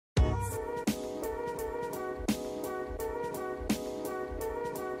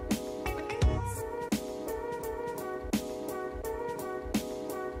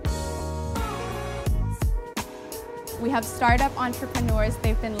have startup entrepreneurs.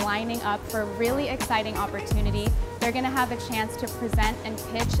 They've been lining up for a really exciting opportunity. They're going to have a chance to present and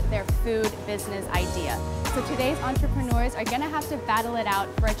pitch their food business idea. So today's entrepreneurs are going to have to battle it out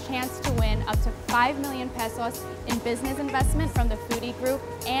for a chance to win up to 5 million pesos in business investment from the Foodie Group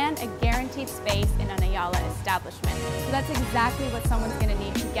and a guaranteed space in an Ayala establishment. So that's exactly what someone's going to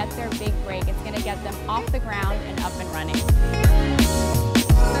need to get their big break. It's going to get them off the ground and up and running.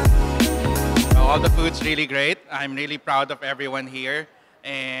 All the food's really great. I'm really proud of everyone here.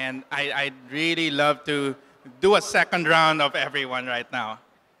 And I'd really love to do a second round of everyone right now.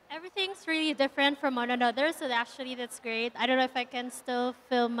 Everything's really different from one another, so actually that's great. I don't know if I can still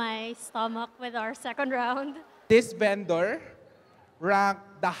fill my stomach with our second round. This vendor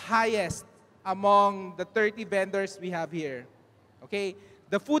ranked the highest among the 30 vendors we have here. Okay,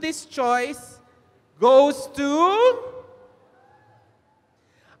 the Foodie's choice goes to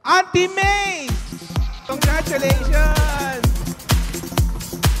Auntie May! Congratulations!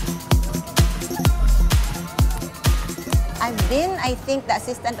 I've been, I think, the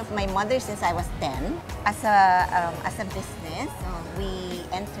assistant of my mother since I was 10. As a business, we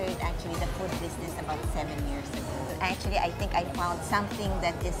entered actually the food business about 7 years ago. Actually, I think I found something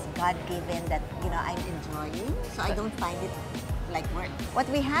that is God-given that, you know, I'm enjoying. So I don't find it like work. What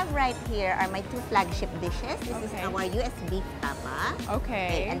we have right here are my 2 flagship dishes. This is our US beef Tapa.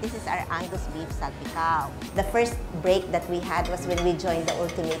 Okay. And this is our Angus Beef Salpicao. The first break that we had was when we joined the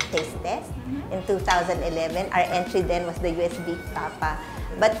Ultimate Taste Test in 2011. Our entry then was the US beef Tapa.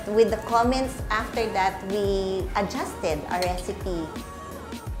 But with the comments after that, we adjusted our recipe.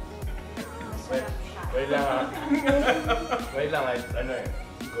 Wait lang. Wait lang, ano eh,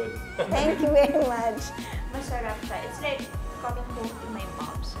 good. Thank you very much. Masarap siya. It's like coming home to my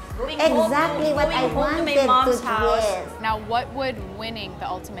mom's. Going exactly home, what going I home wanted to my mom's house. Yes. Now, what would winning the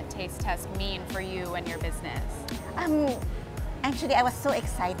Ultimate Taste Test mean for you and your business? Actually, I was so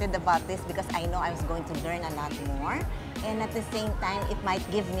excited about this because I know I was going to learn a lot more. And at the same time, it might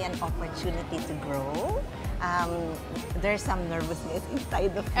give me an opportunity to grow. There's some nervousness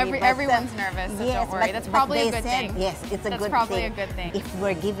inside of me. Everyone's nervous, so yes, don't worry. That's probably a good thing. Yes, it's a good thing. That's probably a good thing. If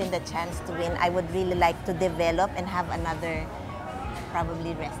we're given the chance to win, I would really like to develop and have another,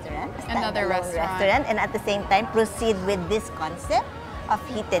 probably restaurant. Another restaurant. And at the same time, proceed with this concept of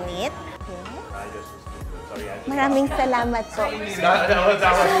Heat and Eat. Maraming salamat po.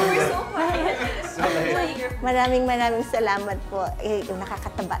 Maraming salamat po.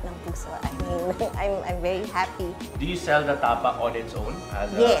 Nakakataba ng puso. I mean, I'm very happy. Do you sell the tapa on its own?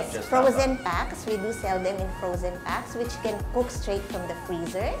 Yes, frozen packs. We do sell them in frozen packs, which can cook straight from the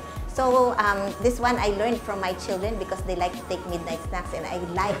freezer. So this one I learned from my children because they like to take midnight snacks, and I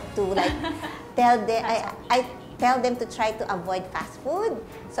like to tell them. I tell them to try to avoid fast food.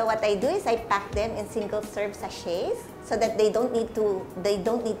 So what I do is I pack them in single-serve sachets so that they don't need to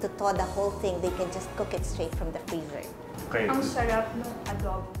thaw the whole thing. They can just cook it straight from the freezer. Okay. Ang sarap ng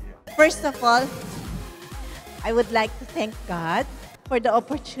adobo. First of all, I would like to thank God for the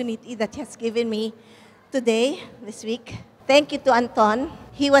opportunity that He has given me today, this week. Thank you to Anton.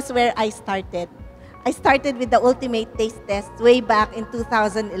 He was where I started. I started with the Ultimate Taste Test way back in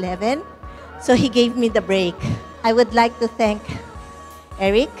 2011. So he gave me the break. I would like to thank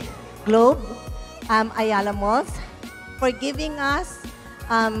Eric, Globe, Ayala Malls for giving us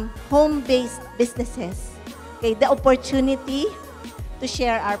home-based businesses. Okay, the opportunity to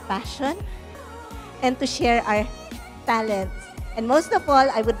share our passion and to share our talents. And most of all,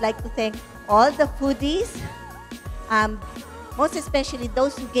 I would like to thank all the foodies, most especially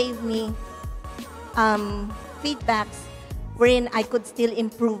those who gave me feedbacks wherein I could still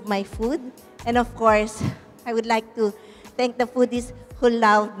improve my food. And of course, I would like to thank the foodies who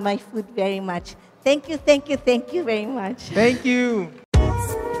loved my food very much. Thank you very much. Thank you.